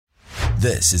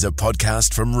This is a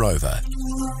podcast from Rover.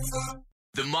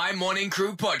 The My Morning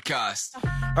Crew podcast.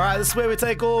 All right, this is where we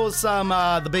take all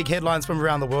the big headlines from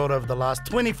around the world over the last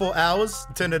 24 hours,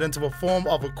 turn it into a form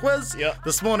of a quiz. Yep.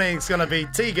 This morning it's going to be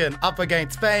Tegan up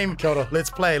against Fame. Kia ora. Let's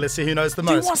play. Let's see who knows the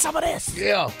most. Do you want some of this?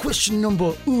 Yeah. Question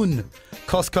number one.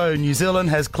 Costco New Zealand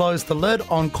has closed the lid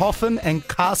on coffin and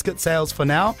casket sales for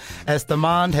now as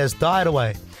demand has died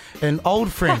away. In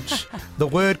Old French, the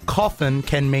word coffin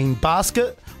can mean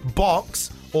basket, box,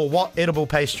 or what edible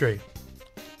pastry?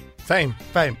 Fame.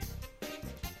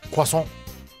 Croissant.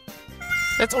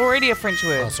 That's already a French Oh,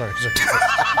 word. sorry.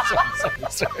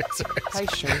 Sorry.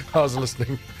 Pastry. I was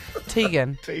listening.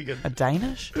 Tegan. Tegan. A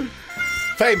Danish?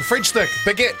 Fame. French stick.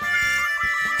 Baguette.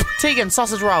 Tegan,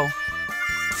 sausage roll.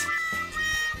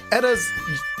 It is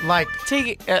like...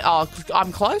 Tegan,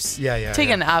 I'm close? Yeah.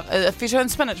 Tegan, a fish and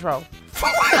spinach roll.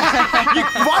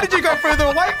 Why did you go further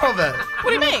away from it?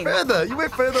 What do you mean? Further. You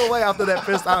went further away after that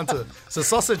first answer. So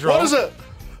sausage roll. What is it?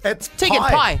 It's Tegan,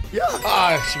 pie. Yeah.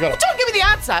 Ah, she got it. Don't give me the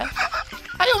answer.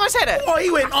 I almost had it. Oh, he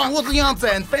went, what's the answer?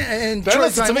 And Don't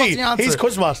Troy's listen to going, me. what's the answer? He's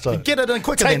quizmaster. Get it in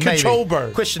quicker Take then, maybe. control,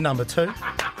 bro. Question number 2.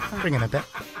 Bringing it back.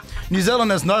 New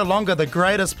Zealand is no longer the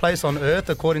greatest place on earth,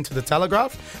 according to the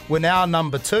Telegraph. We're now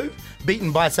number 2,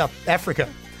 beaten by South Africa.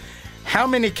 How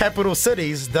many capital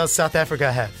cities does South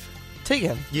Africa have?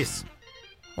 Tegan. Yes.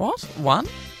 What? 1?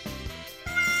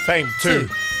 Fame. 2. Do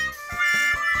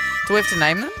we have to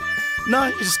name them? No,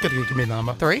 you just got to give me a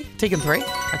number. 3? Tegan 3?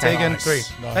 Okay. Tegan, Nice, 3.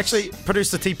 nice. Actually,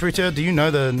 producer T. Pruter, do you know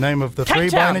the name of the Cape 3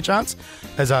 by Town. any chance?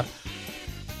 As a...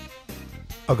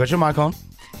 Oh, got your mic on?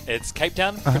 It's Cape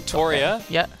Town, Victoria,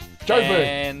 Yeah. Joburg.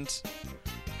 and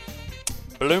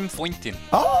Bloemfontein.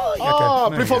 Oh, okay. Oh,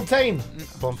 There you go. Bloemfontein.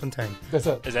 Bloemfontein. That's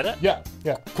it. Is that it?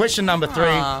 Yeah. Question number 3.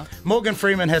 Ah. Morgan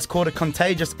Freeman has caught a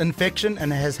contagious infection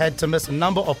and has had to miss a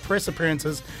number of press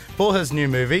appearances for his new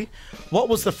movie. What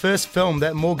was the first film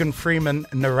that Morgan Freeman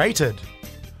narrated?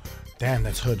 Damn,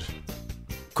 that's hood.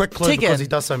 Quick clue Tegan. because he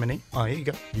does so many. Oh, here you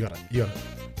go. You got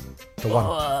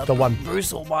it. The one.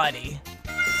 Bruce Almighty.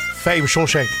 Fame.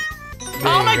 Shawshank.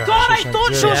 Oh my you go. God, I Shawshank.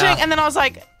 thought Yeah. Shawshank. And then I was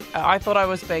like, I thought I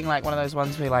was being like one of those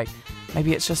ones where like,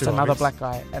 maybe it's just Too another obvious. black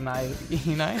guy. And I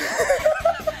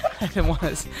didn't want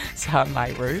to sound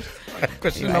like rude.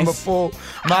 Question Anyways. number 4.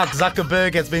 Mark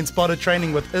Zuckerberg has been spotted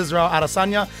training with Israel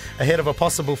Adesanya ahead of a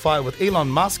possible fight with Elon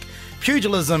Musk.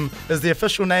 Pugilism is the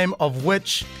official name of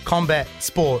which combat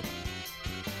sport?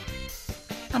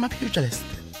 I'm a pugilist.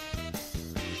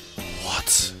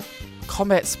 What?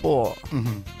 Combat sport.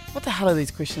 What the hell are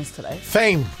these questions today?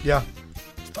 Fame. Yeah.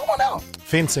 Throw one out.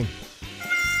 Fencing.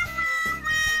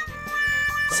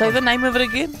 Say the name of it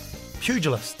again.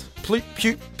 Pugilist.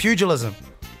 Pugilism.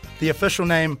 The official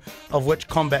name of which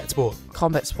combat sport?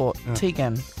 Combat sport.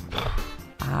 Tegan.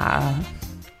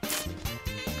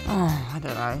 I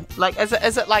don't know. Like, is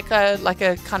it like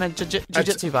a kind of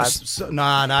jiu-jitsu vibe?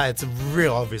 Nah, it's a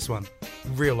real obvious one.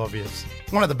 Real obvious.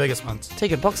 One of the biggest ones.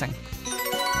 Tegan, boxing.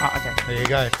 Oh, okay. There you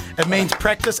go. It means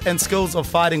practice and skills of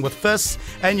fighting with fists.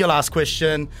 And your last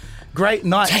question. Great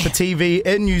night for TV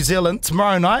in New Zealand.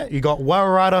 Tomorrow night, you got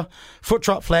Wairarapa, Foot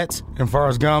Trot Flats, and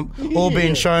Forrest Gump, all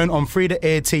being shown on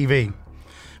free-to-air TV.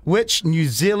 Which New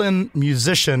Zealand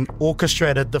musician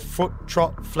orchestrated the Foot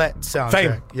Trot Flat soundtrack?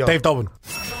 Fame. Yo. Dave Dobbin.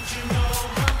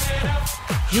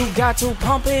 You got to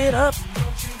pump it up.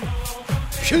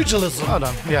 Pugilism. Hold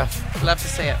on. Yeah. Love to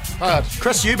see it. Hard.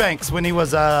 Chris Eubanks, when he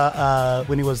was the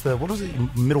what was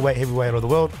it, middleweight, heavyweight of the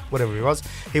world, whatever he was,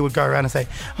 he would go around and say,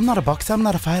 "I'm not a boxer, I'm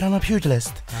not a fighter, I'm a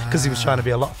pugilist," because he was trying to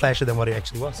be a lot flashier than what he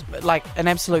actually was. Like an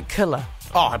absolute killer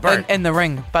Oh, bro. in the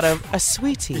ring, but a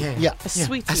sweetie. Yeah. A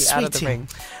sweetie out of the ring.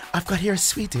 I've got here a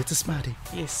sweetie. It's a smartie.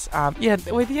 Yes.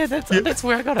 That's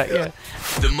where I got it. Yeah.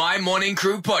 The My Morning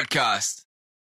Crew podcast.